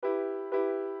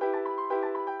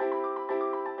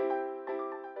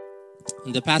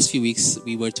In the past few weeks,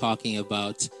 we were talking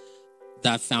about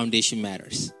that foundation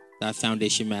matters. That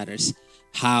foundation matters.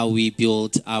 How we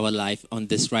build our life on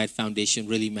this right foundation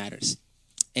really matters.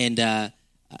 And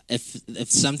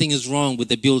if something is wrong with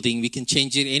the building, we can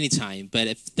change it anytime. But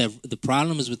if the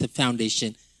problem is with the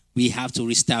foundation, we have to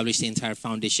reestablish the entire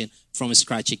foundation from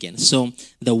scratch again. So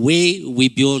the way we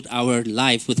build our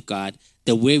life with God,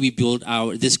 the way we build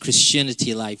this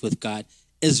Christianity life with God,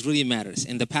 is really matters.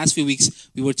 In the past few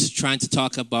weeks, we were trying to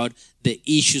talk about the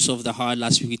issues of the heart.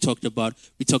 Last week we talked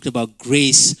about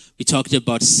grace, we talked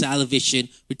about salvation,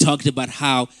 we talked about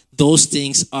how those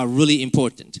things are really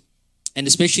important. And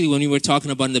especially when we were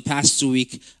talking about in the past 2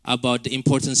 weeks about the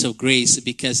importance of grace,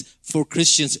 because for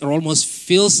Christians it almost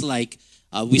feels like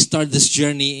we start this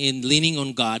journey in leaning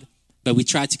on God, but we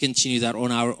try to continue that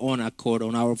on our own accord,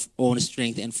 on our own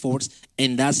strength and force.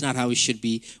 And that's not how we should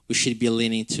be. We should be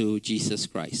leaning to Jesus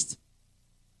Christ.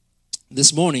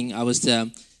 This morning, I was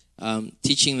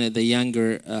teaching the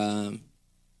younger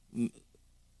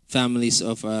families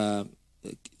of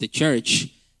the church.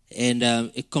 And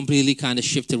it completely kind of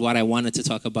shifted what I wanted to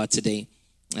talk about today.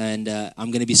 And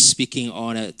I'm going to be speaking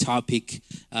on a topic,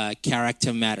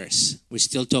 character matters. We're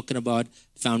still talking about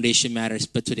foundation matters,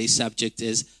 but today's subject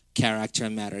is character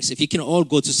matters. If you can all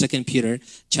go to 2 Peter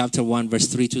chapter 1, verse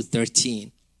 3 to 13.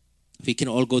 If you can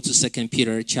all go to 2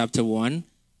 Peter chapter 1,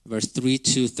 verse 3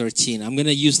 to 13. I'm going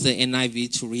to use the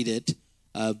NIV to read it,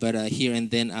 but here and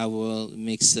then I will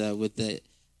mix with the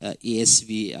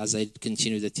ESV as I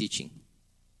continue the teaching.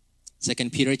 2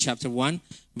 Peter chapter 1,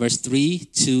 verse 3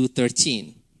 to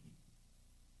 13.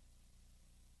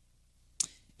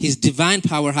 His divine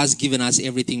power has given us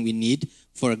everything we need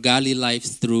for a godly life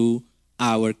through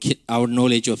our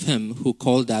knowledge of him who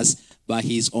called us by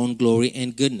his own glory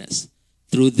and goodness.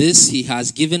 Through this, he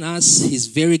has given us his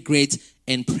very great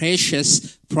and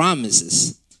precious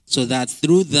promises, so that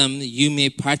through them you may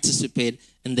participate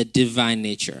in the divine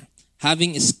nature,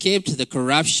 having escaped the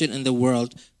corruption in the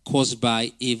world caused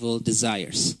by evil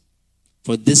desires.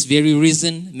 For this very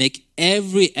reason, make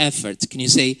every effort. Can you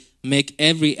say, make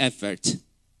every effort?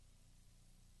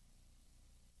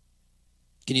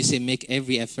 Can you say, make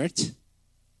every effort?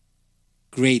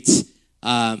 Great.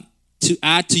 To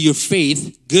add to your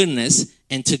faith, goodness,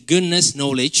 and to goodness,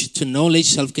 knowledge, to knowledge,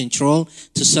 self-control,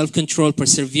 to self-control,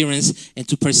 perseverance, and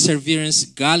to perseverance,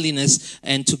 godliness,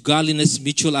 and to godliness,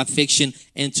 mutual affection,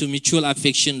 and to mutual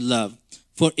affection, love.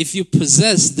 For if you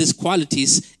possess these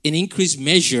qualities in increased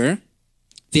measure,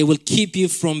 they will keep you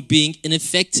from being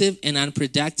ineffective and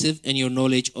unproductive in your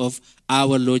knowledge of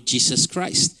our Lord Jesus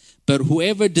Christ. But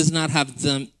whoever does not have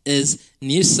them is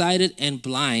nearsighted and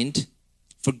blind,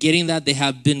 forgetting that they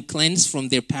have been cleansed from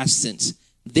their past sins.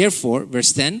 Therefore,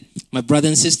 verse 10, my brothers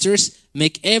and sisters,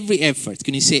 make every effort.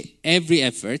 Can you say every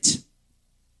effort?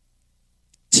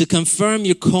 To confirm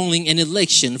your calling and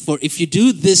election, for if you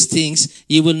do these things,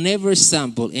 you will never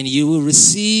stumble, and you will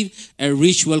receive a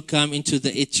rich welcome into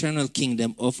the eternal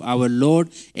kingdom of our Lord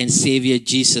and Savior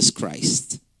Jesus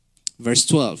Christ. Verse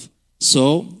 12,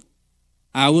 so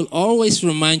I will always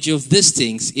remind you of these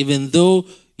things, even though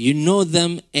you know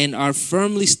them and are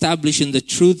firmly established in the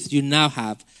truth you now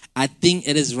have. I think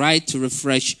it is right to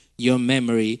refresh your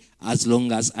memory as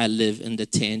long as I live in the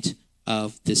tent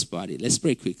of this body. Let's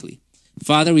pray quickly.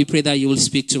 Father, we pray that you will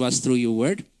speak to us through your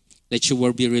word. Let your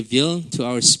word be revealed to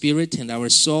our spirit and our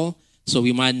soul so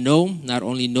we might not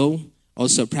only know,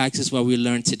 also practice what we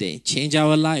learned today. Change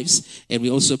our lives. And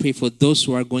we also pray for those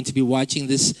who are going to be watching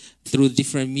this through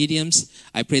different mediums.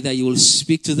 I pray that you will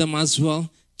speak to them as well.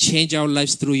 Change our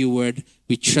lives through your word.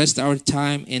 We trust our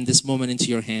time and this moment into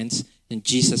your hands. In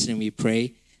Jesus' name we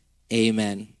pray.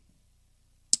 Amen.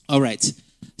 All right.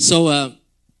 So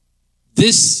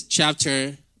this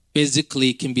chapter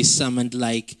basically can be summoned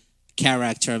like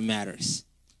character matters.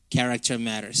 Character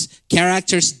matters.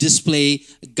 Characters display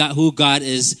who God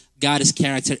is. God is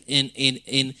character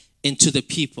into the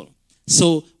people.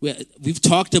 So we've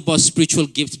talked about spiritual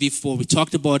gifts before. We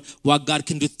talked about what God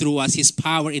can do through us, his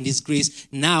power and his grace.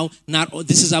 Now,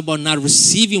 this is about not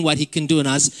receiving what he can do in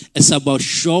us. It's about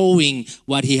showing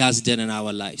what he has done in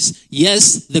our lives.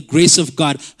 Yes, the grace of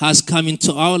God has come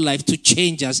into our life to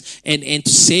change us and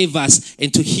to save us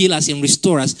and to heal us and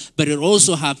restore us. But it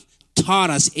also have taught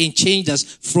us and changed us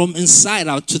from inside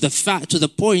out to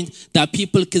the point that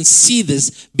people can see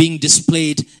this being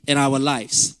displayed in our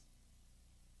lives.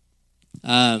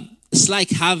 It's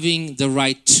like having the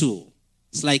right tool.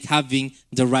 It's like having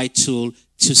the right tool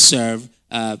to serve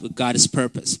God's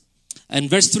purpose. In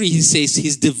verse 3, he says,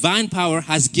 his divine power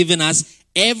has given us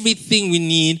everything we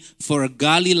need for a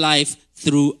godly life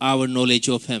through our knowledge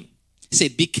of him. He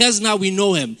said, because now we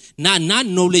know him, not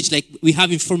knowledge like we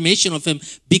have information of him,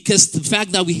 because the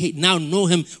fact that we now know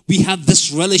him, we have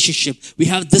this relationship, we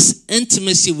have this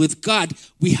intimacy with God,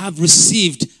 we have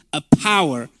received a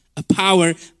power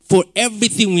for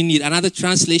everything we need. Another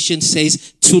translation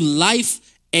says, to life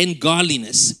and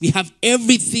godliness. We have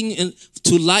everything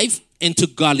to life and to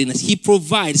godliness. He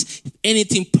provides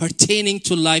anything pertaining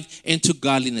to life and to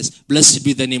godliness. Blessed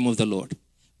be the name of the Lord.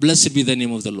 Blessed be the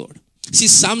name of the Lord. See,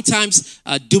 sometimes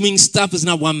doing stuff is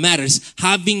not what matters.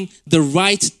 Having the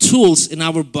right tools in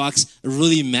our box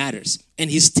really matters. And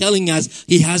he's telling us,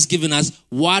 he has given us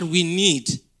what we need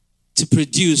to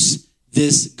produce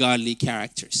these godly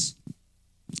characters.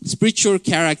 Spiritual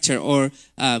character or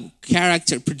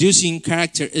producing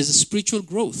character is a spiritual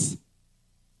growth.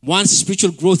 One's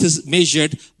spiritual growth is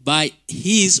measured by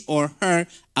his or her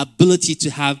ability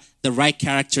to have the right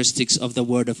characteristics of the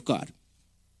Word of God.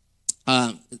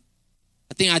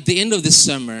 I think at the end of this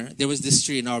summer, there was this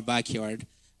tree in our backyard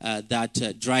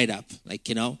that dried up.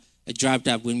 It dried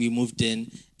up when we moved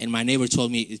in. And my neighbor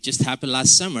told me it just happened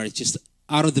last summer. It's just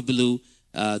out of the blue,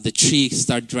 the tree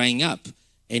started drying up.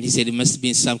 And he said it must have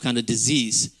been some kind of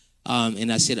disease.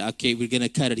 And I said, okay, we're going to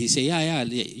cut it. He said, yeah,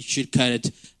 you should cut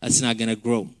it. It's not going to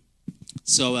grow.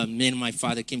 So me and my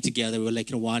father came together. We were like,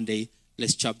 one day,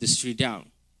 let's chop this tree down.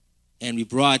 And we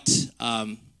brought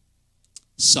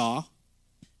saw,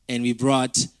 and we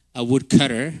brought a wood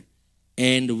cutter,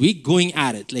 and we going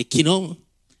at it,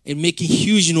 and making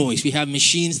huge noise. We have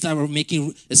machines that were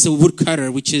making, it's a wood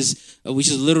cutter, which is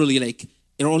literally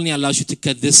it only allows you to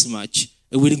cut this much.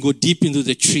 It wouldn't go deep into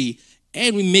the tree.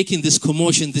 And we're making this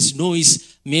commotion, this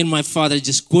noise. Me and my father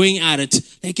just going at it.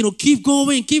 Keep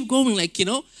going,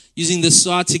 using the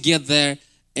saw to get there.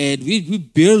 And we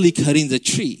barely cutting the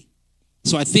tree.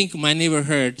 So I think my neighbor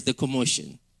heard the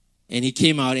commotion. And he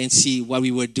came out and see what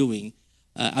we were doing.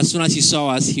 As soon as he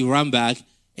saw us, he ran back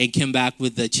and came back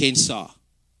with the chainsaw.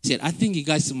 He said, I think you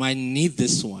guys might need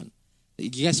this one.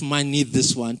 You guys might need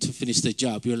this one to finish the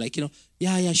job. We were like,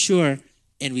 yeah, sure.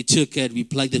 And we took it, we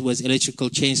plugged it with electrical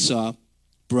chainsaw.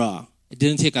 It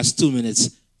didn't take us 2 minutes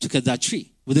to cut that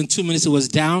tree. Within 2 minutes, it was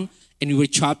down, and we were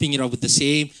chopping it up with the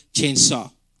same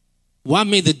chainsaw. What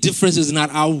made the difference is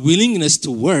not our willingness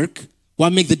to work.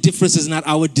 What made the difference is not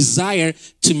our desire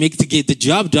to get the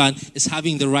job done. It's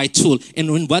having the right tool.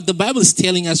 And what the Bible is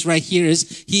telling us right here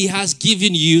is he has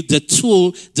given you the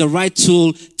tool, the right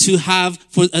tool to have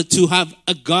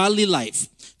a godly life,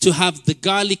 to have the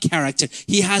godly character.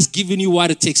 He has given you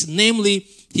what it takes. Namely,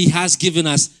 he has given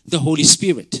us the Holy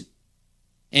Spirit.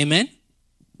 Amen?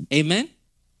 Amen?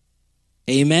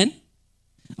 Amen?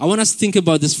 I want us to think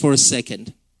about this for a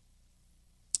second.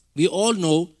 We all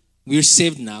know we're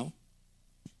saved now.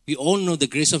 We all know the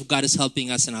grace of God is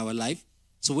helping us in our life.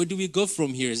 So where do we go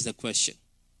from here is the question.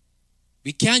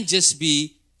 We can't just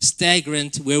be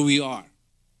stagnant where we are.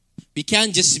 We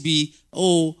can't just be,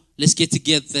 let's get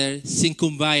together, sing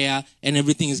Kumbaya, and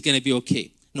everything is going to be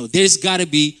okay. No, there's got to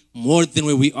be more than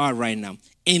where we are right now.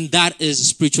 And that is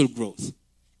spiritual growth.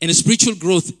 And spiritual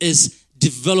growth is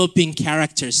developing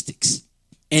characteristics.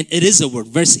 And it is a word.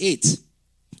 Verse 8.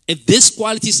 If these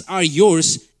qualities are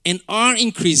yours and are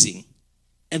increasing,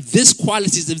 if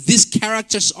these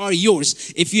characters are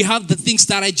yours, if you have the things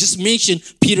that I just mentioned,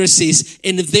 Peter says,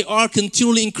 and if they are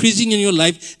continually increasing in your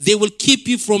life, they will keep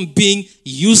you from being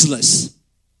useless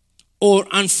or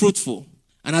unfruitful.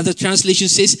 Another translation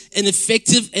says,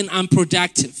 ineffective and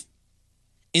unproductive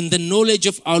in the knowledge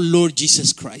of our Lord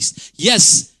Jesus Christ.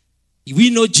 Yes, we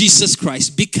know Jesus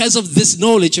Christ because of this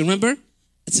knowledge. Remember,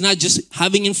 it's not just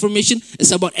having information.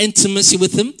 It's about intimacy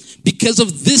with him. Because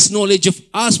of this knowledge of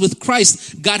us with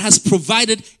Christ, God has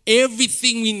provided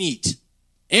everything we need.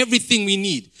 Everything we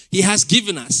need, he has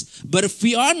given us. But if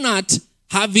we are not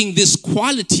having these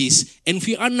qualities and if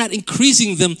we are not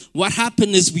increasing them, what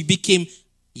happened is we became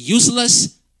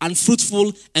useless,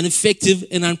 unfruitful, ineffective,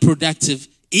 and unproductive,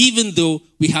 even though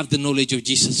we have the knowledge of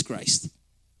Jesus Christ.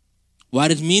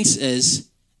 What it means is,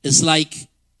 it's like,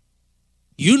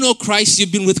 you know Christ,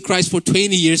 you've been with Christ for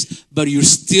 20 years, but you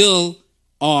still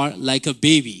are like a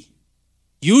baby.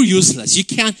 You're useless.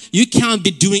 You can't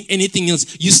be doing anything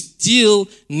else. You still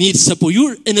need support.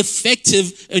 You're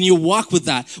ineffective in your walk with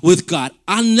God.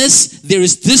 Unless there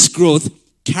is this growth,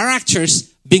 characters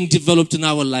being developed in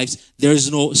our lives, there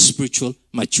is no spiritual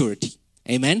maturity.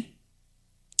 Amen?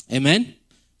 Amen?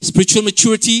 Spiritual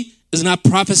maturity is not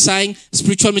prophesying.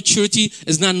 Spiritual maturity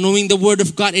is not knowing the word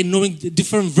of God and knowing the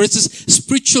different verses.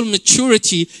 Spiritual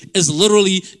maturity is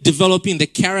literally developing the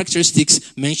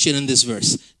characteristics mentioned in this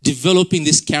verse. Developing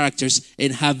these characters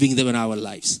and having them in our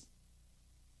lives.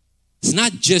 It's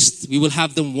not just we will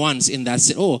have them once in that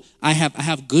say, oh, I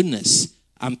have goodness.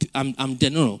 I'm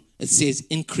done. No. It says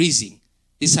increasing.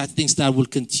 These are things that will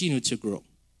continue to grow.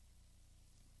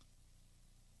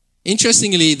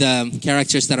 Interestingly, the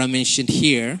characters that are mentioned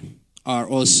here are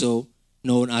also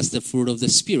known as the fruit of the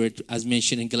Spirit, as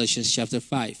mentioned in Galatians chapter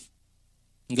 5.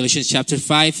 In Galatians chapter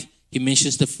 5, he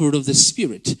mentions the fruit of the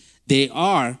Spirit. They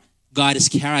are God's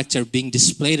character being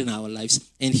displayed in our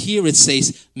lives. And here it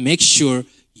says, make sure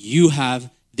you have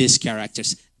these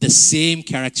characters, the same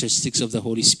characteristics of the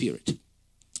Holy Spirit.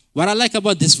 What I like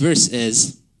about this verse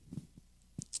is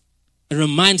it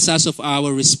reminds us of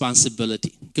our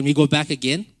responsibility. Can we go back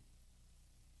again?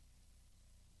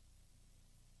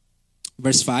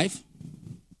 Verse 5.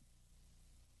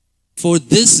 For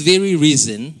this very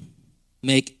reason,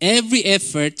 make every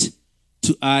effort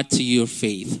to add to your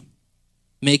faith.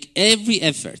 Make every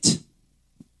effort.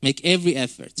 Make every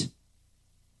effort.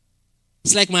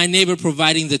 It's like my neighbor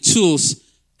providing the tools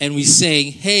and we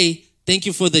saying, hey, thank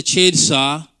you for the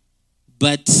chainsaw,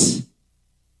 but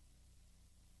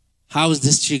how is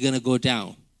this tree going to go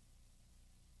down?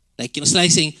 Like, it's like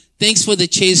saying, thanks for the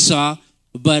chainsaw,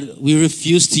 but we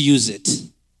refuse to use it.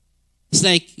 It's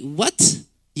like, what?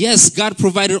 Yes, God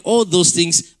provided all those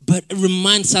things, but it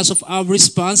reminds us of our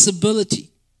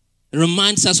responsibility. It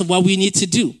reminds us of what we need to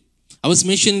do. I was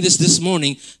mentioning this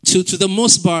morning. To the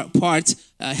most part,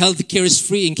 healthcare is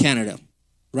free in Canada,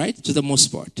 right? To the most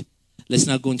part. Let's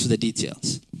not go into the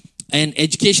details. And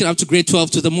education up to grade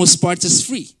 12, to the most part, is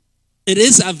free. It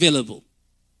is available.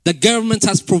 The government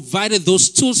has provided those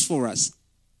tools for us.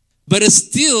 But it's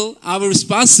still our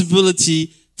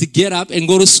responsibility to get up and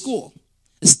go to school.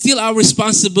 It's still our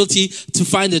responsibility to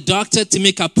find a doctor, to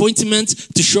make appointments,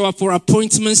 to show up for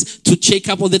appointments, to check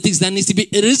up all the things that needs to be.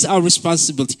 It is our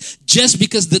responsibility. Just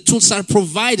because the tools are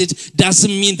provided doesn't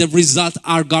mean the results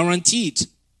are guaranteed.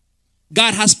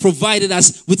 God has provided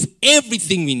us with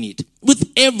everything we need.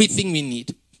 With everything we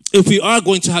need. If we are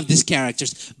going to have these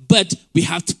characters. But we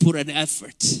have to put an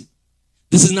effort.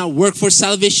 This is not work for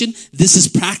salvation. This is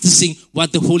practicing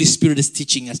what the Holy Spirit is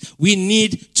teaching us. We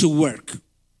need to work.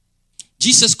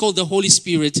 Jesus called the Holy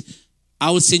Spirit, I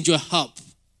will send you a help.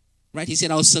 Right? He said,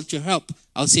 I will send you a help.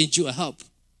 I'll send you a help.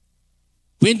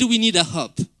 When do we need a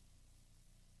help?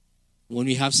 When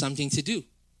we have something to do.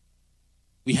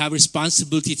 We have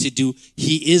responsibility to do.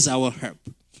 He is our help.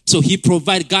 So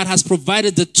God has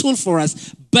provided the tool for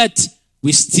us, but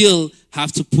we still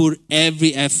have to put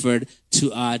every effort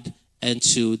to add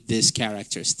into these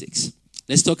characteristics.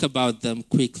 Let's talk about them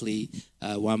quickly,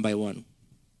 one by one.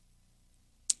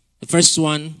 The first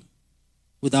one,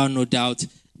 without no doubt,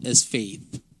 is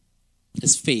faith.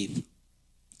 Is faith.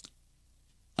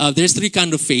 There's three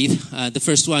kinds of faith. The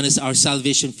first one is our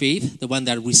salvation faith, the one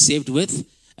that we're saved with.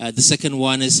 The second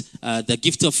one is the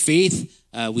gift of faith,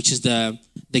 which is the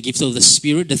gift of the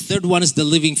Spirit. The third one is the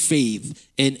living faith.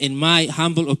 And in my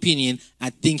humble opinion, I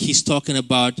think he's talking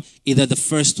about either the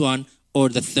first one or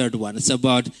the third one. It's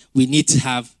about we need to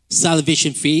have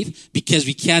salvation faith because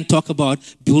we can't talk about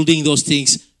building those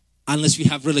things unless we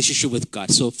have relationship with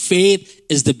God. So faith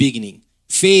is the beginning.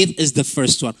 Faith is the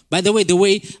first one. By the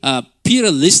way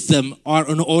Peter lists them are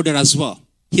in order as well.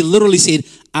 He literally said,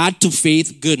 add to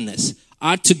faith goodness.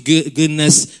 Add to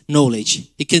goodness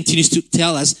knowledge. He continues to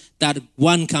tell us that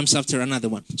one comes after another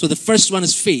one. So the first one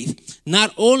is faith.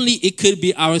 Not only it could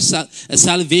be our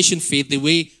salvation faith, the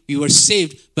way we were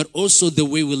saved, but also the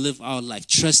way we live our life,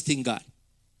 trusting God,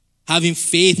 having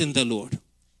faith in the Lord.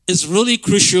 It's really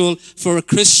crucial for a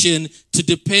Christian to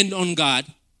depend on God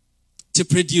to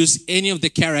produce any of the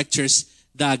characters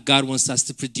that God wants us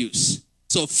to produce.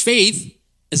 So faith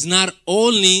is not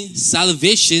only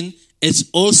salvation, it's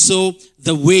also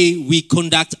the way we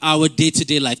conduct our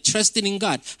day-to-day life. Trusting in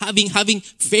God, having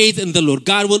faith in the Lord.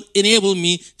 God will enable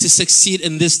me to succeed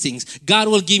in these things. God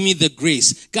will give me the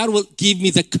grace. God will give me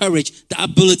the courage, the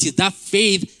ability. That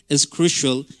faith is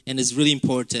crucial and is really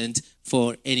important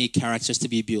for any characters to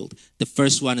be built. The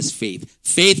first one is faith.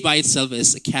 Faith by itself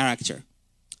is a character.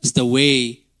 It's the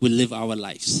way we live our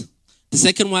lives. The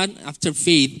second one, after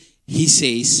faith, he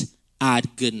says,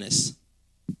 add goodness.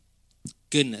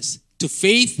 Goodness. To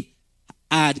faith,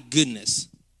 add goodness.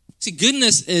 See,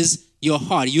 goodness is your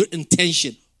heart, your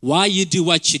intention, why you do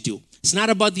what you do. It's not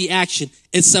about the action.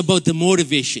 It's about the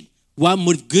motivation. One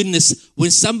with goodness, when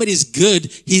somebody's good,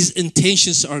 his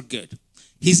intentions are good.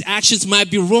 His actions might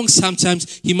be wrong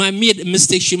sometimes. He might make a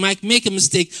mistake. She might make a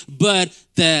mistake. But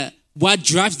what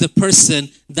drives the person,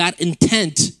 that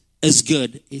intent is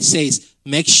good. It says,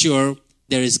 make sure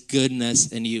there is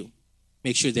goodness in you.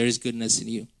 Make sure there is goodness in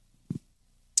you.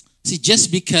 See,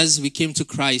 just because we came to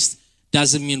Christ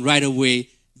doesn't mean right away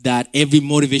that every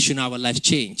motivation in our life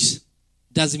changes.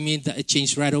 Doesn't mean that it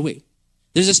changed right away.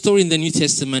 There's a story in the New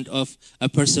Testament of a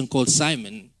person called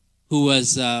Simon who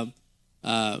was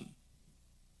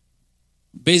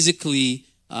basically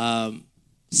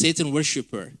Satan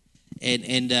worshiper, and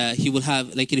he was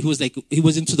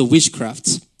into the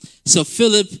witchcraft. So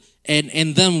Philip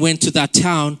and them went to that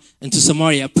town and to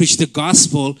Samaria, preached the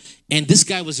gospel, and this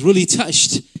guy was really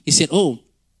touched. He said, "Oh,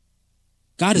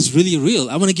 God is really real.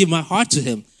 I want to give my heart to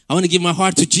him. I want to give my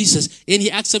heart to Jesus," and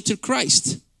he accepted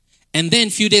Christ. And then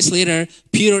a few days later,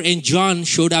 Peter and John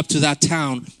showed up to that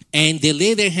town, and they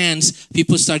laid their hands.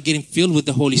 People start getting filled with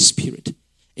the Holy Spirit.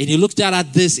 And he looked out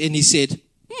at this and he said,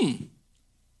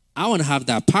 I want to have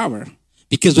that power.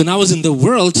 Because when I was in the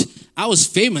world, I was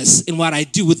famous in what I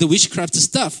do with the witchcraft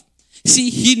stuff. See,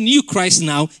 he knew Christ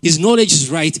now. His knowledge is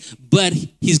right, but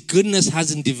his goodness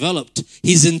hasn't developed.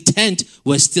 His intent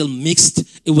was still mixed.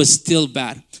 It was still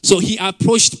bad. So he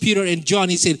approached Peter and John.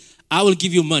 He said, I will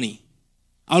give you money.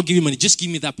 I'll give you money. Just give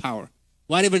me that power.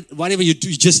 Whatever you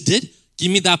just did,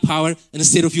 give me that power. And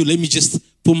instead of you, let me just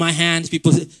put my hands,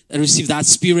 people receive that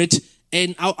spirit,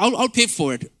 and I'll pay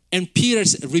for it. And Peter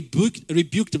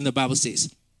rebuked him, the Bible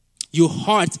says. Your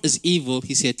heart is evil,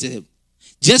 he said to him.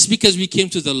 Just because we came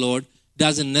to the Lord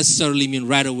doesn't necessarily mean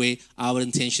right away our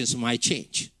intentions might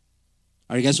change.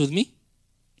 Are you guys with me?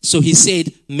 So he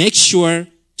said, make sure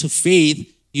to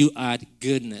faith you add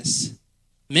goodness.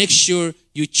 Make sure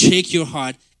you check your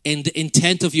heart and the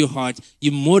intent of your heart,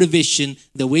 your motivation,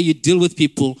 the way you deal with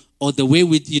people or the way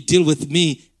you deal with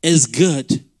me is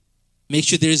good. Make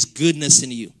sure there is goodness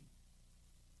in you.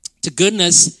 To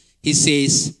goodness, he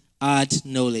says, add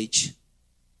knowledge.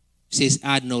 He says,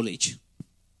 add knowledge.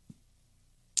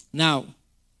 Now,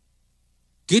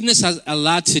 goodness has a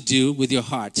lot to do with your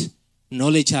heart.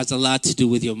 Knowledge has a lot to do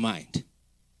with your mind.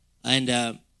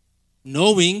 And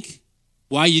knowing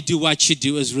why you do what you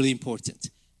do is really important.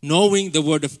 Knowing the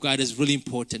Word of God is really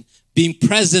important. Being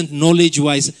present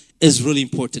knowledge-wise is really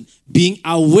important. Being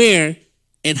aware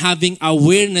and having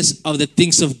awareness of the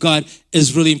things of God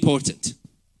is really important.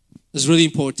 It's really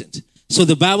important. So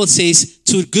the Bible says,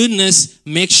 to goodness,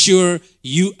 make sure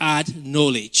you add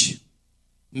knowledge.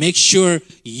 Make sure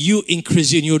you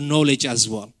increase in your knowledge as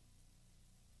well.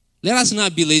 Let us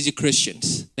not be lazy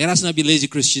Christians. Let us not be lazy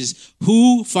Christians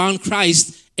who found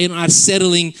Christ and are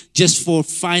settling just for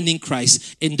finding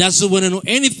Christ and doesn't want to know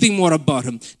anything more about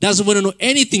him, doesn't want to know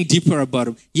anything deeper about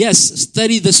him. Yes,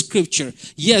 study the scripture.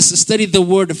 Yes, study the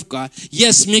word of God.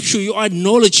 Yes, make sure you are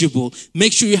knowledgeable.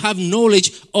 Make sure you have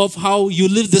knowledge of how you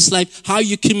live this life, how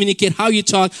you communicate, how you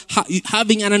talk,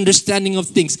 having an understanding of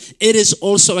things. It is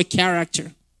also a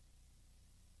character.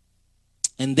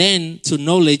 And then to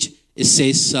knowledge, it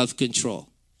says self-control.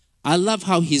 I love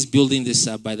how he's building this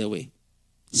up, by the way.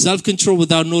 Self-control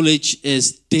without knowledge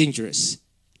is dangerous.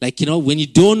 Like, when you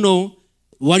don't know,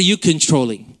 what are you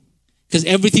controlling? Because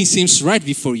everything seems right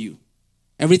before you.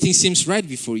 Everything seems right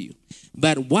before you.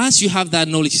 But once you have that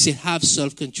knowledge, you say, have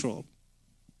self-control.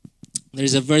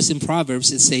 There's a verse in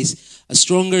Proverbs, it says,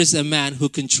 stronger is a man who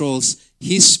controls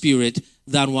his spirit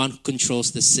than one who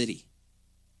controls the city.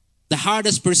 The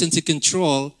hardest person to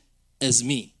control is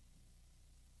me.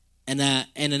 And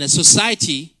in a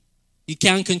society, you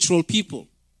can't control people.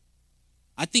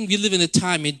 I think we live in a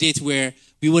time and date where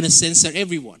we want to censor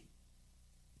everyone.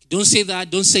 Don't say that,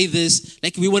 don't say this.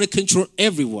 Like, we want to control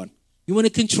everyone. We want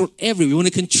to control everyone. We want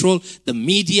to control the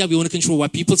media. We want to control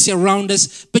what people say around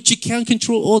us. But you can't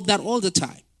control all that all the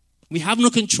time. We have no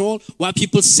control what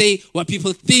people say, what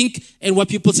people think, and what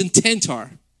people's intent are.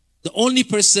 The only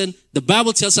person the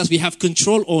Bible tells us we have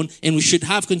control on and we should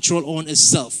have control on is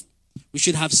self. We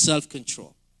should have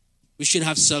self-control. We should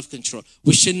have self-control.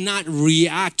 We should not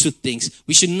react to things.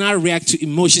 We should not react to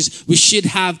emotions. We should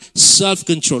have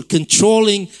self-control,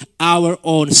 controlling our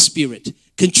own spirit,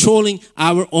 controlling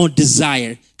our own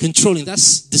desire, controlling.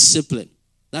 That's discipline.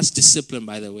 That's discipline,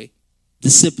 by the way.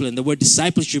 Discipline. The word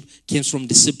discipleship comes from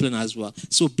discipline as well.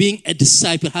 So being a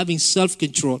disciple, having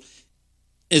self-control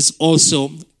is also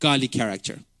godly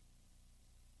character.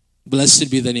 Blessed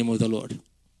be the name of the Lord.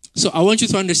 So I want you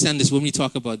to understand this when we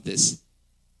talk about this.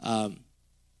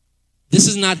 This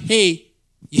is not, hey,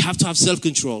 you have to have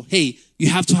self-control. Hey, you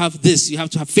have to have this. You have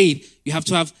to have faith. You have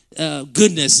to have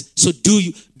goodness. So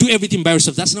do everything by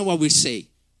yourself. That's not what we're saying.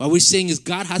 What we're saying is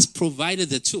God has provided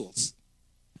the tools.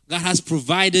 God has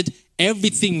provided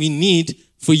everything we need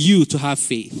for you to have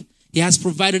faith. He has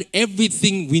provided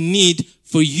everything we need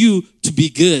for you to be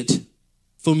good,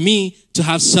 for me to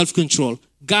have self-control.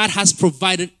 God has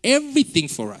provided everything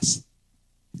for us.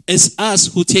 It's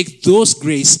us who take those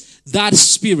grace, that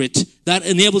spirit that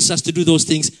enables us to do those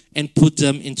things and put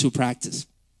them into practice.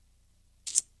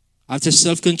 After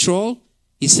self-control,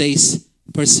 he says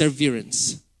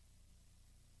perseverance.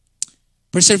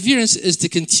 Perseverance is to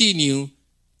continue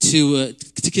to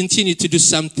do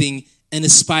something in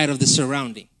spite of the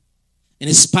surrounding.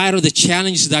 In spite of the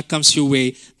challenge that comes your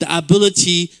way, the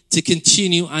ability to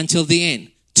continue until the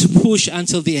end, to push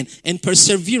until the end. And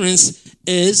perseverance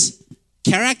is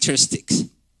characteristics.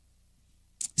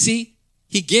 See,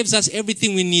 he gives us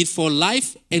everything we need for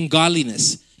life and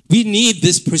godliness. We need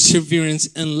this perseverance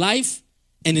in life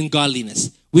and in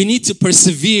godliness. We need to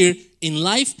persevere in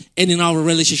life and in our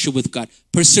relationship with God.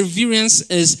 Perseverance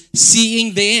is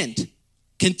seeing the end.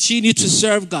 Continue to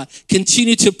serve God.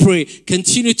 Continue to pray.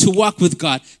 Continue to walk with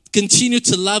God. Continue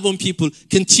to love on people.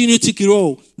 Continue to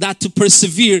grow. That to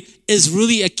persevere is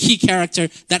really a key character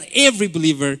that every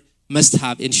believer must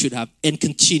have and should have and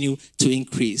continue to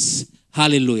increase.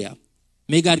 Hallelujah.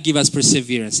 May God give us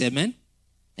perseverance. Amen.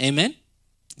 Amen.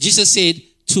 Jesus said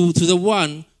to the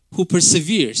one who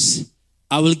perseveres,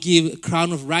 I will give a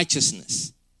crown of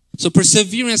righteousness. So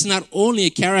perseverance is not only a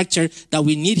character that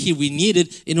we need here, we need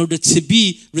it in order to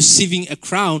be receiving a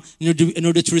crown, in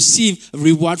order to receive a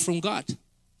reward from God.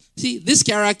 See, these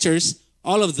characters,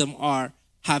 all of them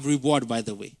have reward, by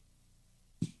the way.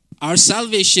 Our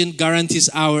salvation guarantees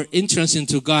our entrance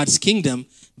into God's kingdom,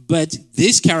 but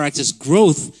these characters'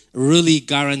 growth really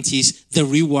guarantees the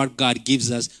reward God gives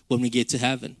us when we get to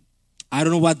heaven. I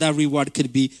don't know what that reward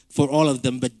could be for all of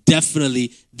them, but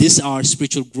definitely this is our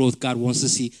spiritual growth God wants to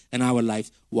see in our life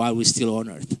while we're still on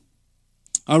earth.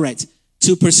 All right.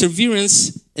 To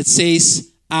perseverance, it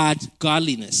says, add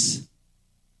godliness.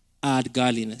 Add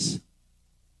godliness.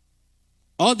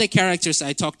 All the characters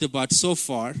I talked about so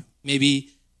far,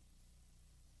 maybe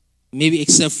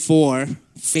except for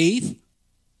faith,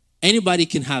 anybody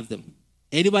can have them.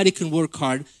 Anybody can work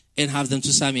hard and have them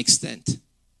to some extent.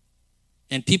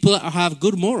 And people have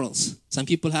good morals. Some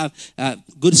people have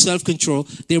good self-control.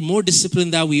 They're more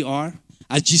disciplined than we are.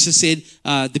 As Jesus said,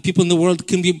 the people in the world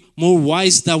can be more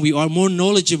wise than we are, more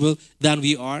knowledgeable than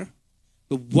we are.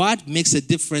 But what makes a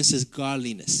difference is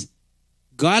godliness.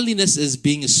 Godliness is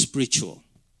being spiritual,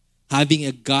 having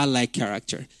a God-like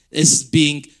character. It's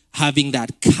having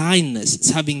that kindness. It's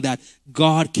having that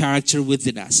God character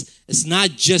within us. It's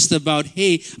not just about,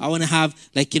 hey, I want to have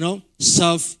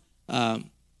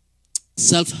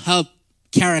self-help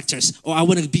characters, or I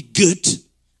want to be good.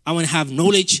 I want to have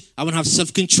knowledge. I want to have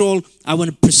self-control. I want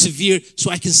to persevere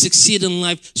so I can succeed in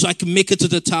life, so I can make it to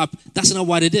the top. That's not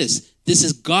what it is. This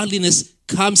is godliness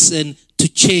comes in to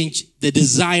change the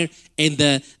desire and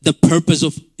the purpose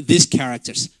of these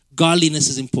characters. Godliness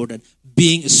is important.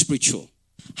 Being spiritual,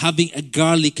 having a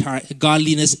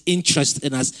godliness interest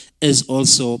in us is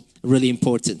also really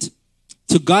important.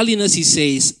 To godliness, he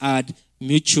says, add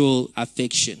mutual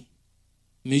affection.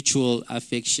 Mutual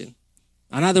affection.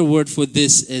 Another word for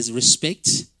this is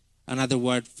respect. Another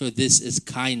word for this is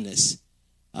kindness.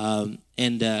 And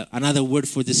another word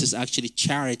for this is actually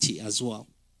charity as well.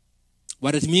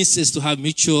 What it means is to have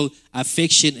mutual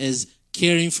affection is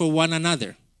caring for one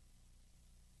another,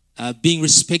 being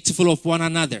respectful of one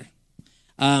another,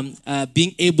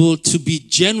 being able to be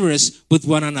generous with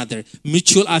one another.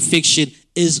 Mutual affection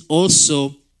is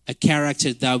also a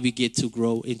character that we get to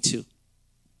grow into.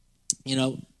 You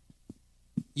know,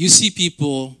 you see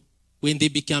people when they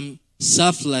become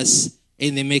selfless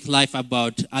and they make life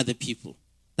about other people.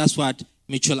 That's what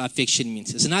mutual affection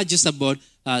means. It's not just about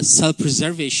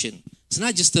self-preservation. It's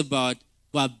not just about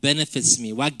what benefits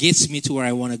me, what gets me to where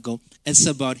I want to go. It's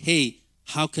about, hey,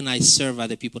 how can I serve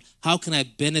other people? How can I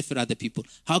benefit other people?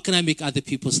 How can I make other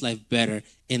people's life better?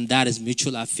 And that is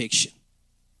mutual affection,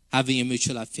 having a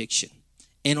mutual affection.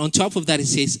 And on top of that, it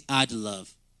says, add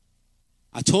love.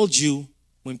 I told you,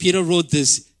 when Peter wrote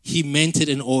this, he meant it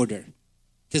in order.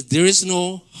 Because there is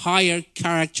no higher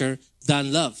character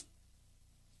than love.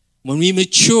 When we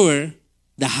mature,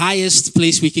 the highest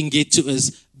place we can get to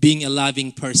is being a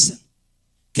loving person.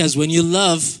 Because when you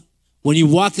love, when you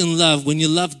walk in love, when you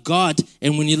love God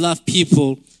and when you love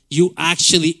people, you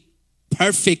actually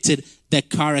perfected the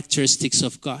characteristics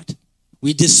of God.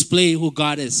 We display who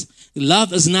God is.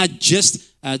 Love is not just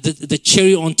the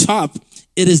cherry on top.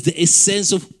 It is the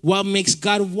essence of what makes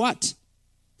God what?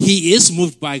 He is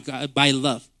moved by God, by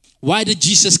love. Why did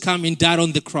Jesus come and die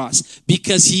on the cross?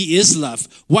 Because he is love.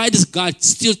 Why does God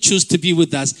still choose to be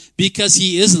with us? Because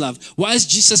he is love. Why is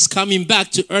Jesus coming back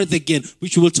to earth again,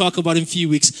 which we will talk about in a few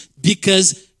weeks?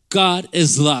 Because God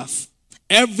is love.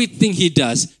 Everything he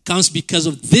does comes because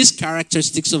of these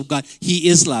characteristics of God. He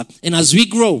is love. And as we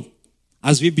grow,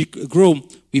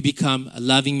 we become a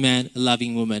loving man, a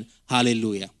loving woman.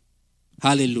 Hallelujah.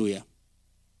 Hallelujah.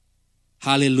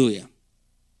 Hallelujah.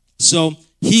 So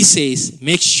he says,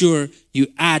 make sure you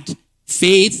add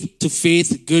faith to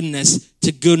faith, goodness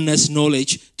to goodness,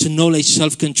 knowledge to knowledge,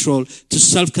 self-control to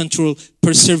self-control,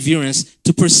 perseverance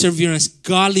to perseverance,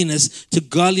 godliness to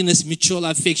godliness, mutual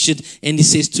affection. And he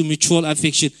says to mutual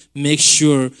affection, make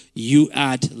sure you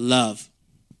add love.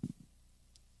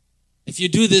 If you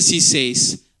do this, he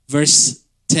says, verse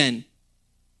 10,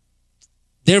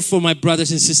 therefore, my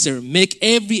brothers and sisters, make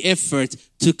every effort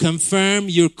to confirm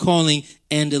your calling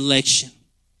and election.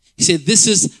 He said, this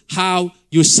is how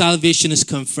your salvation is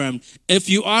confirmed. If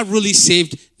you are really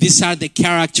saved, these are the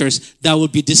characters that will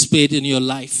be displayed in your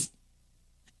life.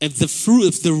 If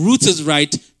the root is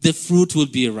right, the fruit will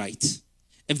be right.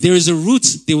 If there is a root,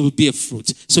 there will be a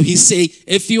fruit. So he's saying,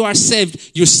 if you are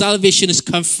saved, your salvation is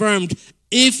confirmed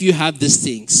if you have these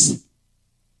things.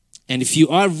 And if you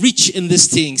are rich in these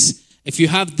things, if you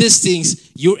have these things,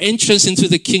 your entrance into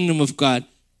the kingdom of God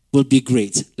will be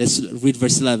great. Let's read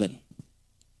verse 11.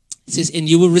 It says, and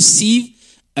you will receive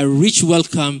a rich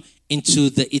welcome into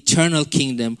the eternal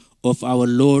kingdom of our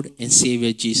Lord and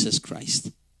Savior Jesus Christ.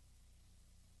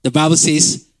 The Bible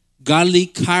says godly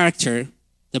character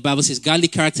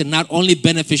not only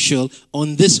beneficial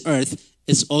on this earth,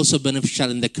 is also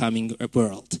beneficial in the coming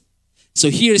world. So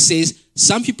here it says,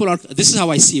 some people are, this is how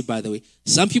I see it, by the way.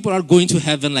 Some people are going to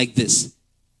heaven like this.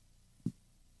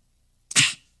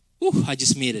 I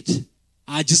just made it.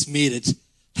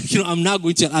 I'm not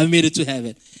going to, I made it to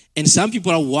heaven. And some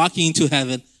people are walking into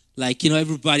heaven like,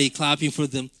 everybody clapping for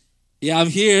them. Yeah, I'm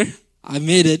here. I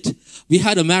made it. We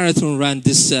had a marathon run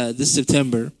this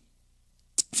September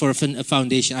for a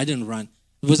foundation. I didn't run.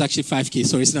 It was actually 5K,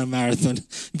 so it's not a marathon.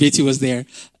 Betty was there.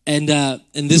 And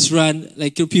in this run,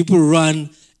 people run,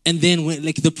 and then when,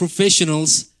 the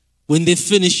professionals, when they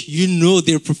finish,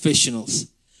 they're professionals.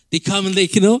 They come and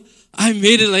I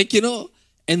made it,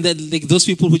 and then those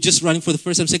people who just running for the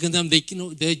first time, second time,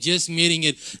 they're just making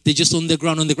it. They're just on the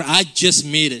ground. I just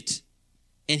made it.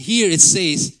 And here it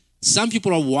says, some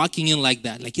people are walking in like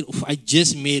that, I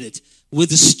just made it.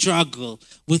 With the struggle,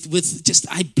 with just,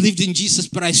 I believed in Jesus,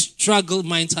 but I struggled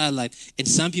my entire life. And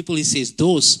some people, he says,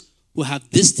 those who have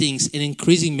these things in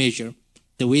increasing measure,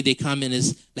 the way they come in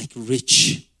is like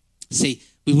rich. Say,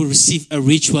 we will receive a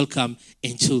rich welcome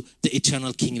into the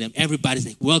eternal kingdom. Everybody's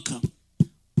like, welcome.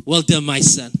 Well done, my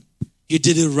son. You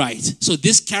did it right. So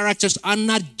these characters are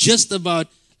not just about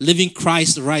living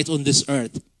Christ right on this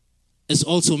earth. It's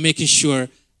also making sure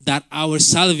that our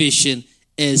salvation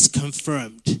is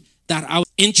confirmed, that our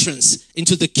entrance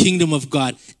into the kingdom of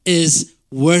God is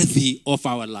worthy of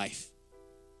our life.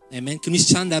 Amen. Can we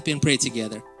stand up and pray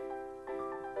together?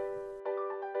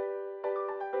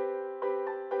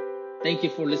 Thank you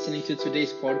for listening to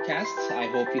today's podcast. I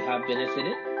hope you have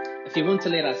benefited. If you want to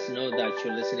let us know that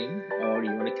you're listening or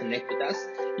you want to connect with us,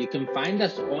 you can find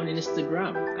us on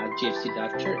Instagram at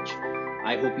gfc.church.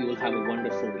 I hope you will have a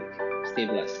wonderful week. Stay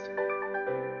blessed.